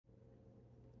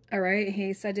All right,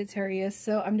 hey Sagittarius.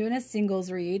 So I'm doing a singles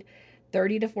read,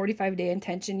 30 to 45 day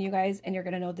intention, you guys, and you're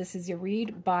going to know this is your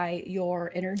read by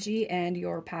your energy and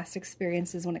your past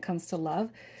experiences when it comes to love.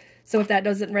 So if that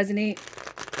doesn't resonate,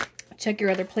 check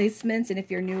your other placements. And if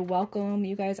you're new, welcome,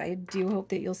 you guys. I do hope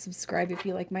that you'll subscribe if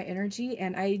you like my energy.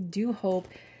 And I do hope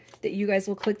that you guys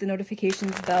will click the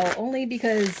notifications bell, only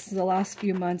because the last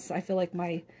few months, I feel like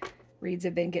my reads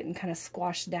have been getting kind of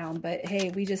squashed down, but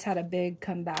hey, we just had a big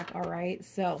comeback. All right,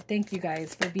 so thank you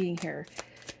guys for being here.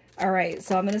 All right,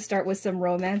 so I'm going to start with some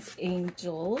romance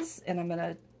angels, and I'm going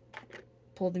to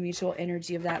pull the mutual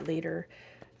energy of that later.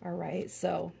 All right,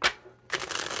 so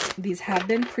these have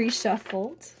been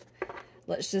pre-shuffled.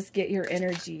 Let's just get your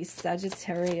energy,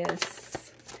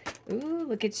 Sagittarius. Ooh,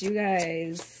 look at you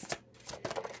guys.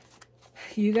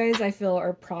 You guys, I feel,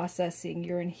 are processing.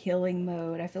 You're in healing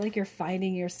mode. I feel like you're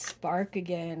finding your spark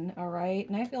again, all right?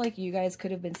 And I feel like you guys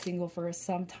could have been single for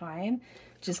some time,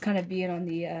 just kind of being on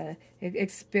the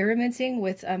experimenting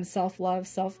with self-love,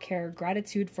 self-care,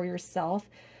 gratitude for yourself.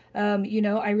 You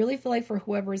know, I really feel like for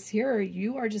whoever's here,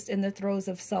 you are just in the throes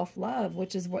of self-love,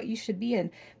 which is what you should be in.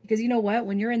 Because you know what?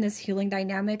 When you're in this healing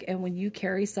dynamic and when you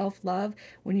carry self-love,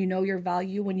 when you know your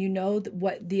value, when you know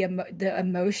what the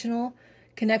emotional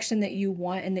connection that you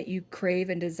want and that you crave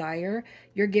and desire,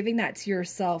 you're giving that to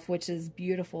yourself, which is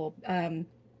beautiful.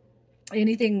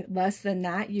 Anything less than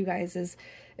that, you guys,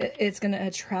 it's going to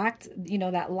attract, you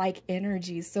know, that like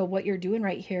energy. So what you're doing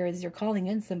right here is you're calling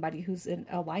in somebody who's in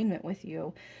alignment with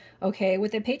you. Okay,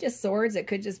 with the Page of Swords, it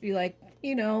could just be like,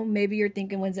 you know, maybe you're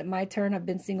thinking, when's it my turn? I've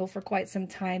been single for quite some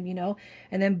time, you know,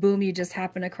 and then boom, you just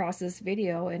happen across this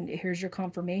video and here's your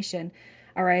confirmation.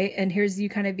 All right, and here's you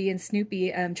kind of being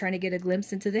Snoopy, trying to get a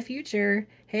glimpse into the future.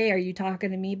 Hey, are you talking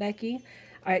to me, Becki?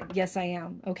 Yes, I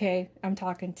am. Okay, I'm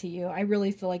talking to you. I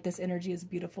really feel like this energy is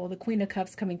beautiful. The Queen of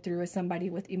Cups coming through is somebody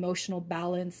with emotional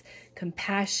balance,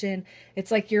 compassion.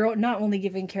 It's like you're not only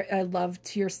giving love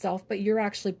to yourself, but you're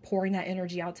actually pouring that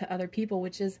energy out to other people,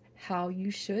 which is how you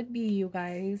should be, you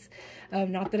guys.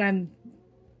 Not that I'm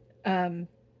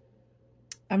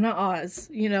not Oz,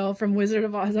 you know, from Wizard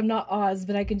of Oz. I'm not Oz,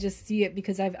 but I can just see it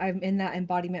because I'm in that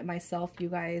embodiment myself, you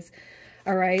guys.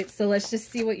 All right, so let's just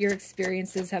see what your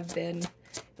experiences have been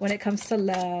when it comes to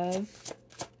love.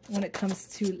 When it comes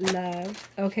to love.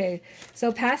 Okay,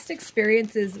 so past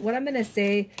experiences, what I'm going to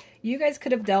say, you guys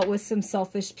could have dealt with some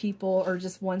selfish people or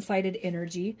just one-sided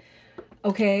energy.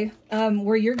 Okay,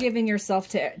 where you're giving yourself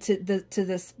to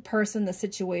this person, the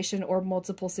situation, or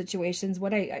multiple situations.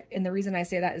 And the reason I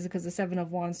say that is because the Seven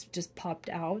of Wands just popped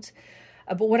out.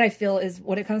 But what I feel is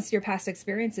when it comes to your past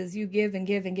experiences, you give and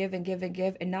give and give and give and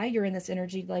give, and now you're in this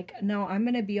energy like, no, I'm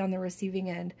going to be on the receiving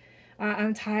end.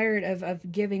 I'm tired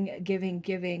of giving,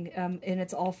 and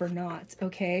it's all for naught,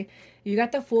 okay? You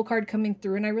got the Fool card coming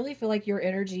through, and I really feel like your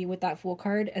energy with that Fool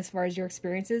card, as far as your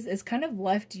experiences, is kind of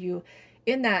left you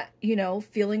in that, you know,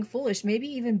 feeling foolish, maybe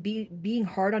even being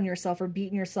hard on yourself or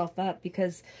beating yourself up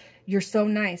because you're so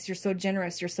nice, you're so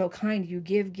generous, you're so kind, you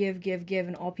give,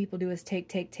 and all people do is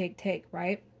take,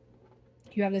 right?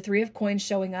 You have the Three of Coins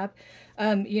showing up,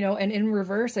 you know, and in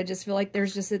reverse, I just feel like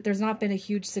there's not been a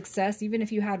huge success. Even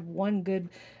if you had one good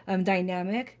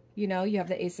dynamic, you know, you have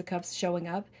the Ace of Cups showing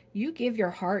up. You give your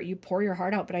heart, you pour your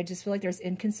heart out, but I just feel like there's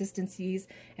inconsistencies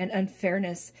and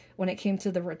unfairness when it came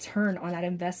to the return on that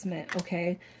investment,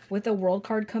 okay? With the World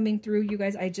card coming through, you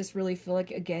guys, I just really feel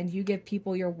like, again, you give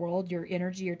people your world, your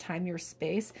energy, your time, your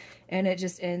space, and it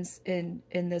just ends in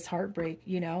this heartbreak,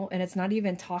 you know? And it's not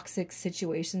even toxic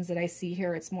situations that I see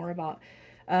here. It's more about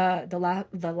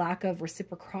the lack of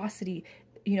reciprocity,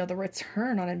 you know, the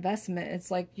return on investment.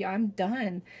 It's like, yeah, I'm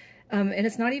done. And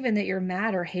it's not even that you're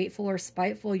mad or hateful or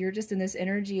spiteful. You're just in this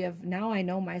energy of, now I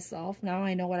know myself. Now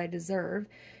I know what I deserve.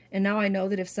 And now I know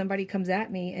that if somebody comes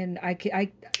at me and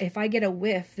if I get a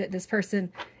whiff that this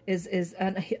person is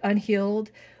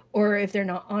unhealed, or if they're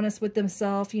not honest with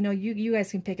themselves, you know, you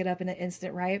guys can pick it up in an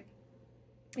instant, right?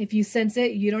 If you sense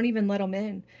it, you don't even let them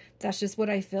in. That's just what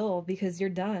I feel, because you're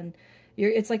done.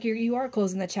 It's like you are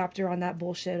closing the chapter on that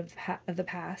bullshit of the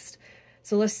past.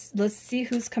 So let's see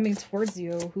who's coming towards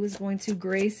you. Who is going to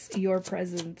grace your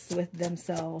presence with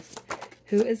themselves?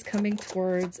 Who is coming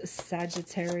towards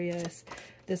Sagittarius?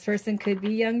 This person could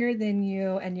be younger than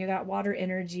you, and you got water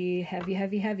energy, heavy,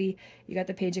 heavy, heavy. You got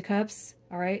the Page of Cups.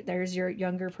 All right, there's your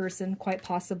younger person, quite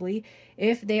possibly.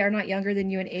 If they are not younger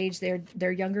than you in age,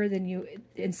 they're younger than you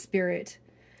in spirit.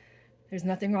 There's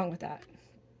nothing wrong with that.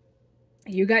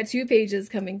 You got 2 pages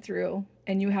coming through,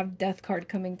 and you have Death card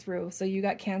coming through. So you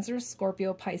got Cancer,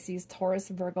 Scorpio, Pisces, Taurus,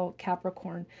 Virgo,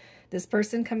 Capricorn. This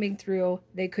person coming through,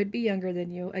 they could be younger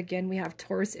than you. Again, we have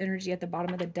Taurus energy at the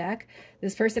bottom of the deck.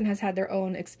 This person has had their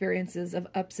own experiences of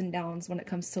ups and downs when it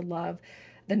comes to love.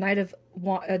 The Knight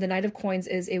of Coins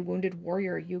is a wounded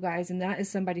warrior, you guys, and that is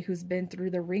somebody who's been through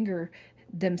the ringer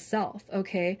themselves.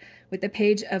 Okay, with the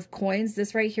Page of Coins,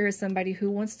 this right here is somebody who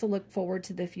wants to look forward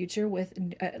to the future with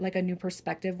like a new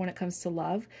perspective when it comes to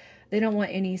love. They don't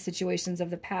want any situations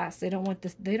of the past. They don't want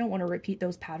this, they don't want to repeat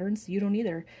those patterns. You don't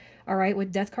either. All right,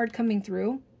 with Death card coming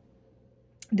through,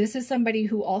 this is somebody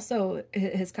who also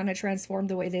has kind of transformed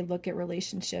the way they look at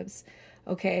relationships.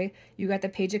 Okay, you got the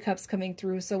Page of Cups coming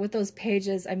through. So with those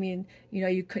pages, I mean, you know,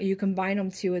 you combine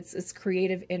them to it's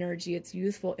creative energy, it's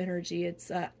youthful energy,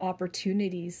 it's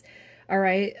opportunities. All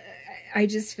right, I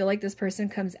just feel like this person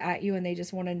comes at you and they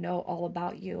just want to know all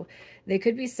about you. They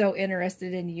could be so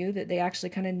interested in you that they actually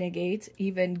kind of negate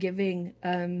even giving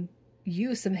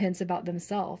you some hints about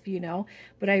themselves, you know,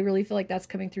 but I really feel like that's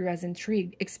coming through as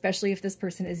intrigue, especially if this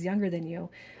person is younger than you.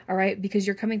 All right, because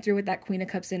you're coming through with that Queen of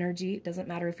Cups energy. It doesn't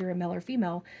matter if you're a male or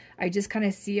female. I just kind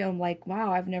of see them like,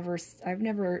 wow, I've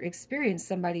never experienced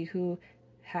somebody who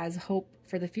has hope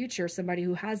for the future, somebody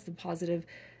who has the positive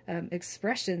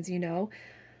expressions, you know.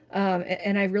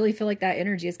 And I really feel like that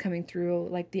energy is coming through,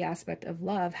 like the aspect of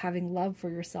love, having love for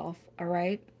yourself. All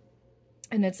right.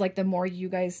 And it's like the more you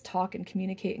guys talk and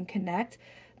communicate and connect,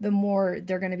 the more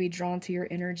they're going to be drawn to your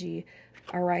energy.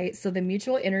 All right. So the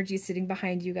mutual energy sitting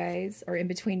behind you guys or in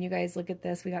between you guys. Look at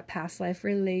this. We got past life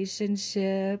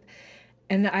relationship.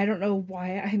 And I don't know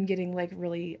why I'm getting like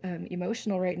really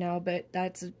emotional right now, but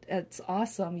that's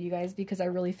awesome, you guys, because I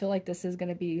really feel like this is going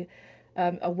to be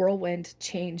a whirlwind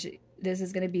change. This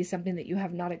is going to be something that you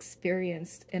have not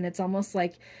experienced. And it's almost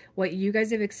like what you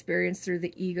guys have experienced through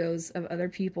the egos of other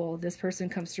people. This person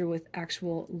comes through with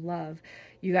actual love.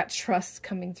 You got trust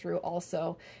coming through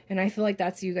also. And I feel like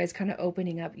that's you guys kind of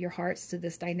opening up your hearts to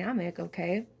this dynamic.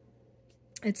 Okay.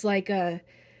 It's like,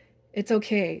 it's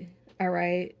okay. All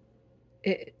right.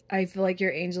 I feel like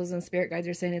your angels and spirit guides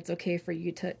are saying it's okay for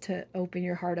you to open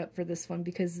your heart up for this one,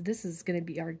 because this is going to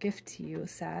be our gift to you,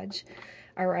 Sag.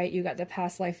 All right, you got the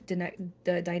past life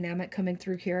the dynamic coming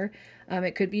through here.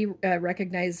 It could be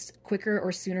recognized quicker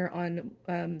or sooner on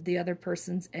the other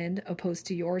person's end opposed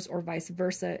to yours, or vice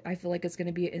versa. I feel like it's going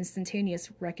to be an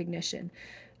instantaneous recognition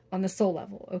on the soul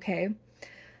level, okay?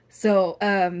 So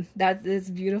that is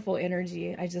beautiful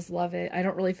energy. I just love it. I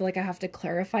don't really feel like I have to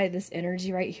clarify this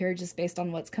energy right here just based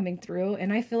on what's coming through.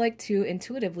 And I feel like too,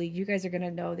 intuitively, you guys are going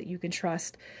to know that you can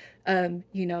trust,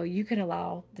 you know, you can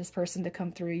allow this person to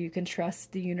come through. You can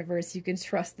trust the universe. You can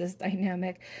trust this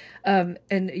dynamic. And,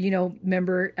 you know,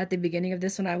 remember at the beginning of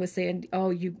this when I was saying,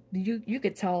 oh, you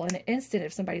could tell in an instant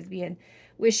if somebody's being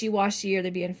wishy-washy or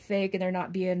they're being fake and they're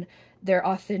not being their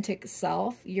authentic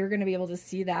self. You're going to be able to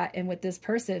see that. And with this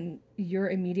person,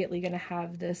 you're immediately going to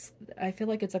have this, I feel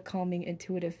like it's a calming,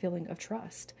 intuitive feeling of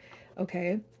trust.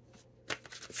 Okay.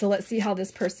 So let's see how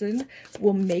this person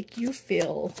will make you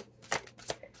feel.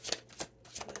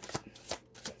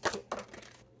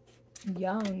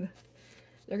 Young.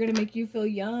 They're going to make you feel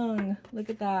young. Look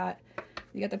at that.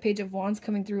 You got the Page of Wands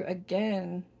coming through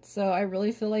again. So I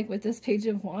really feel like with this Page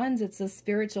of Wands, it's a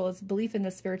spiritual, it's belief in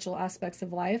the spiritual aspects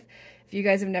of life. If you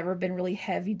guys have never been really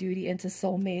heavy duty into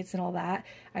soulmates and all that,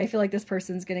 I feel like this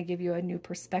person's going to give you a new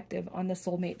perspective on the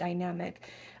soulmate dynamic.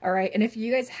 All right. And if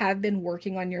you guys have been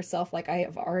working on yourself, like I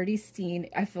have already seen,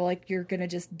 I feel like you're going to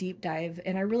just deep dive.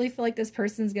 And I really feel like this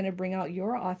person's going to bring out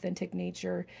your authentic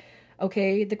nature.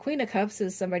 Okay. The Queen of Cups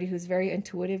is somebody who's very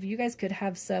intuitive. You guys could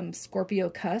have some Scorpio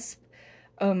cusp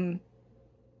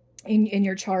in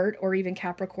your chart, or even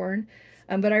Capricorn.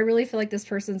 But I really feel like this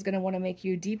person's going to want to make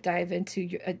you deep dive into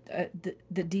your,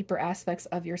 the deeper aspects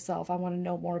of yourself. I want to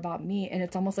know more about me. And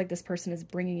it's almost like this person is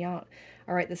bringing out,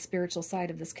 all right, the spiritual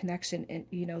side of this connection, and,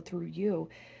 you know, through you.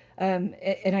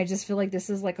 And I just feel like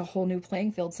this is like a whole new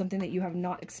playing field, something that you have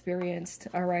not experienced.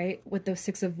 All right. With the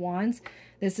Six of Wands,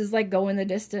 this is like going the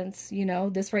distance, you know,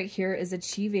 this right here is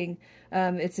achieving,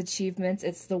 it's achievements.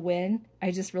 It's the win. I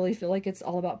just really feel like it's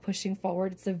all about pushing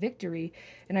forward. It's a victory.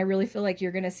 And I really feel like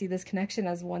you're going to see this connection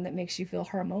as one that makes you feel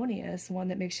harmonious, one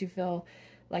that makes you feel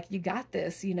like you got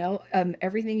this, you know,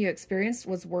 everything you experienced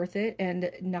was worth it. And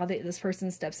now that this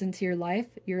person steps into your life,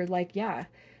 you're like, yeah,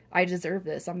 I deserve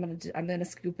this. I'm going to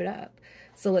scoop it up.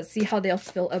 So let's see how they'll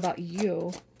feel about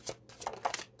you.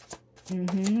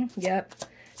 Yep.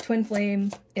 Twin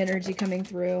flame energy coming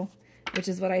through, which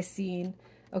is what I seen.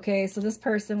 Okay, so this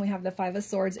person, we have the Five of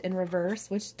Swords in reverse,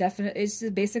 which definitely is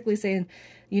basically saying,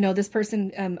 you know, this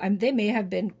person, they may have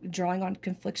been drawing on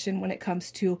confliction when it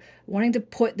comes to wanting to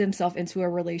put themselves into a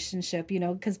relationship, you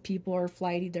know, because people are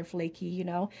flighty, they're flaky, you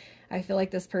know. I feel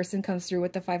like this person comes through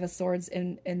with the Five of Swords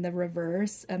in the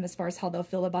reverse, as far as how they'll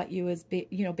feel about you is,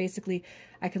 you know, basically,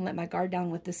 I can let my guard down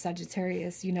with this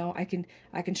Sagittarius, you know, I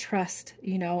can trust,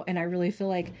 you know, and I really feel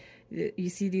like, you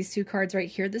see these two cards right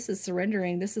here. This is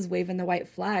surrendering. This is waving the white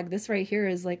flag. This right here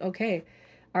is like, okay,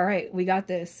 all right, we got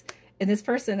this. And this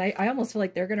person, I almost feel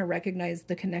like they're going to recognize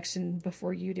the connection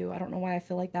before you do. I don't know why I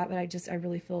feel like that, but I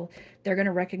really feel they're going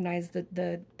to recognize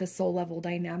the soul level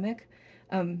dynamic,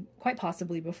 quite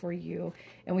possibly before you.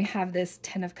 And we have this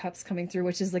 10 of Cups coming through,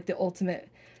 which is like the ultimate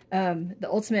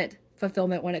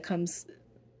fulfillment when it comes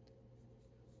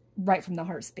right from the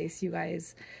heart space, you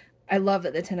guys. I love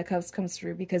that the 10 of Cups comes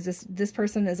through because this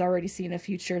person is already seeing a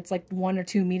future. It's like 1 or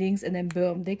 2 meetings and then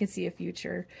boom, they can see a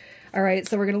future. All right,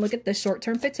 so we're going to look at the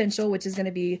short-term potential, which is going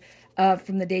to be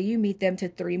from the day you meet them to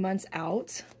 3 months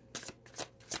out.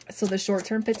 So the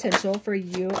short-term potential for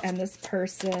you and this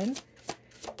person.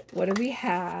 What do we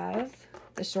have?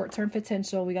 The short-term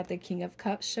potential. We got the King of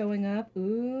Cups showing up.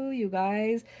 Ooh, you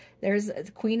guys. There's the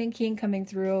Queen and King coming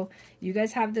through. You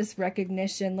guys have this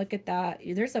recognition. Look at that.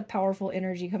 There's a powerful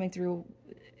energy coming through.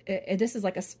 This is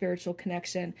like a spiritual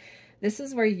connection. This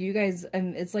is where you guys,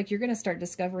 it's like you're going to start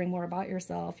discovering more about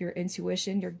yourself, your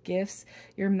intuition, your gifts,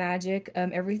 your magic,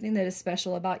 everything that is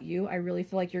special about you. I really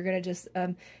feel like you're going to just,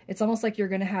 it's almost like you're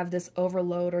going to have this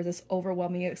overload or this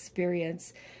overwhelming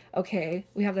experience. Okay,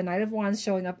 we have the Knight of Wands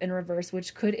showing up in reverse,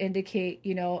 which could indicate,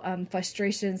 you know,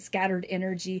 frustration, scattered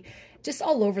energy, just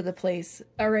all over the place.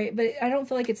 All right, but I don't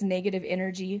feel like it's negative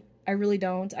energy. I really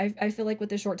don't. I feel like with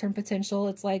the short-term potential,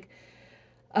 it's like,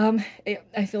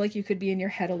 I feel like you could be in your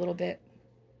head a little bit.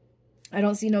 I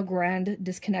don't see no grand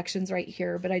disconnections right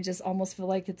here, but I just almost feel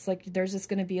like it's like there's just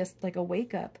going to be like a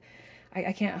wake up.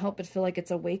 I can't help but feel like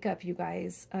it's a wake up, you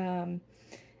guys. And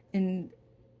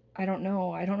I don't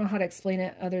know how to explain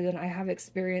it other than I have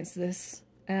experienced this.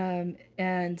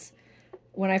 And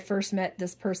when I first met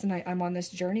this person I'm on this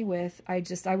journey with, I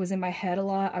was in my head a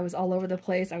lot. I was all over the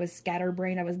place. I was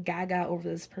scatterbrained. I was gaga over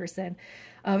this person.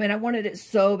 And I wanted it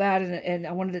so bad, and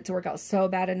I wanted it to work out so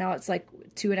bad. And now it's like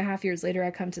 2.5 years later, I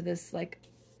come to this like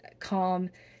calm,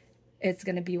 it's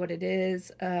going to be what it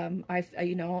is.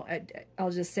 You know,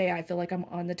 I'll just say, I feel like I'm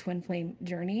on the twin flame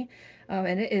journey.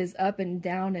 And it is up and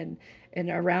down and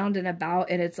around and about,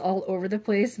 and it's all over the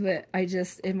place. But I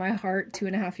just, in my heart,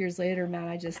 2.5 years later,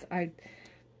 man,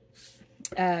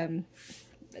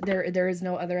 there is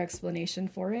no other explanation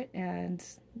for it, and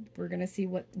we're gonna see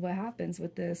what happens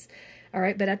with this. All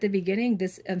right, but at the beginning,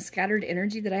 this scattered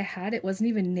energy that I had, it wasn't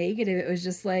even negative. It was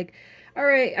just like, all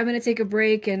right, I'm gonna take a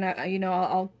break, and you know,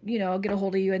 I'll get a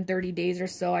hold of you in 30 days or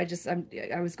so. I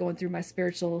was going through my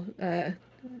spiritual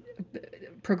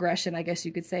progression, I guess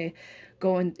you could say,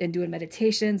 going and doing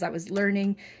meditations. I was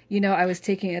learning, you know, I was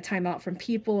taking a time out from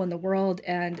people in the world,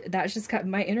 and that's just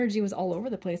my energy was all over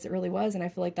the place. It really was. And I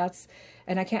feel like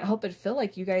and I can't help but feel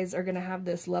like you guys are going to have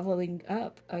this leveling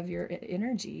up of your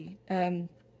energy.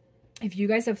 If you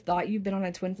guys have thought you've been on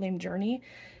a twin flame journey,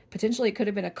 potentially it could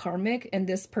have been a karmic, and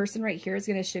this person right here is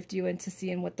going to shift you into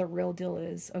seeing what the real deal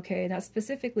is. Okay. And that's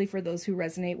specifically for those who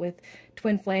resonate with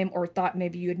twin flame or thought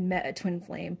maybe you had met a twin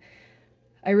flame.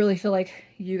 I really feel like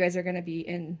you guys are going to be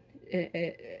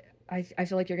I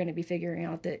feel like you're going to be figuring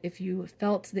out that if you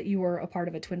felt that you were a part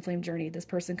of a twin flame journey, this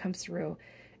person comes through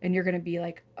and you're going to be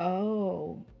like,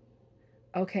 oh,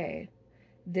 okay,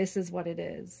 this is what it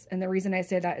is. And the reason I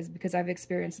say that is because I've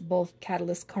experienced both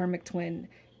catalyst, karmic twin,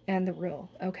 and the real.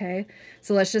 Okay.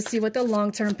 So let's just see what the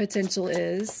long-term potential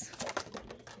is.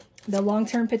 The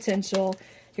long-term potential.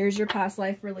 Here's your past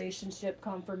life relationship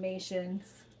confirmation.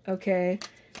 Okay.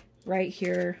 Right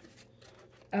here.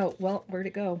 Oh, well, where'd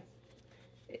it go?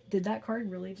 Did that card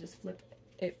really just flip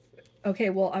it? Okay,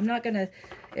 well, I'm not gonna,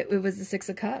 it was the Six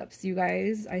of Cups, you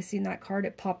guys. I seen that card,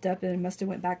 it popped up and it must have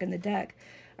went back in the deck.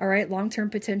 All right,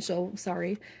 long-term potential,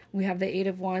 sorry. We have the Eight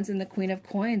of Wands and the Queen of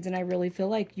Coins, and I really feel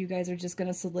like you guys are just going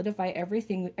to solidify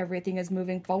everything. Everything is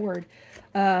moving forward.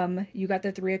 You got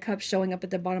the Three of Cups showing up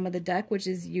at the bottom of the deck, which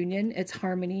is union, it's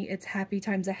harmony, it's happy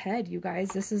times ahead, you guys.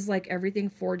 This is like everything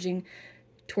forging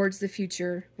towards the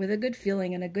future with a good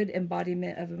feeling and a good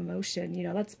embodiment of emotion. You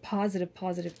know, that's positive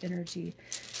energy.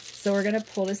 So we're going to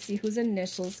pull to see whose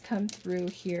initials come through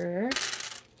here.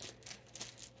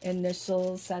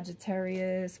 Initials,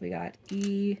 Sagittarius. We got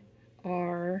E,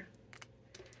 R,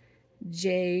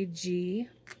 J, G,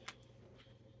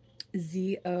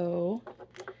 Z, O,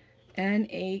 and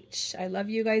H. I love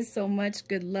you guys so much.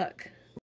 Good luck.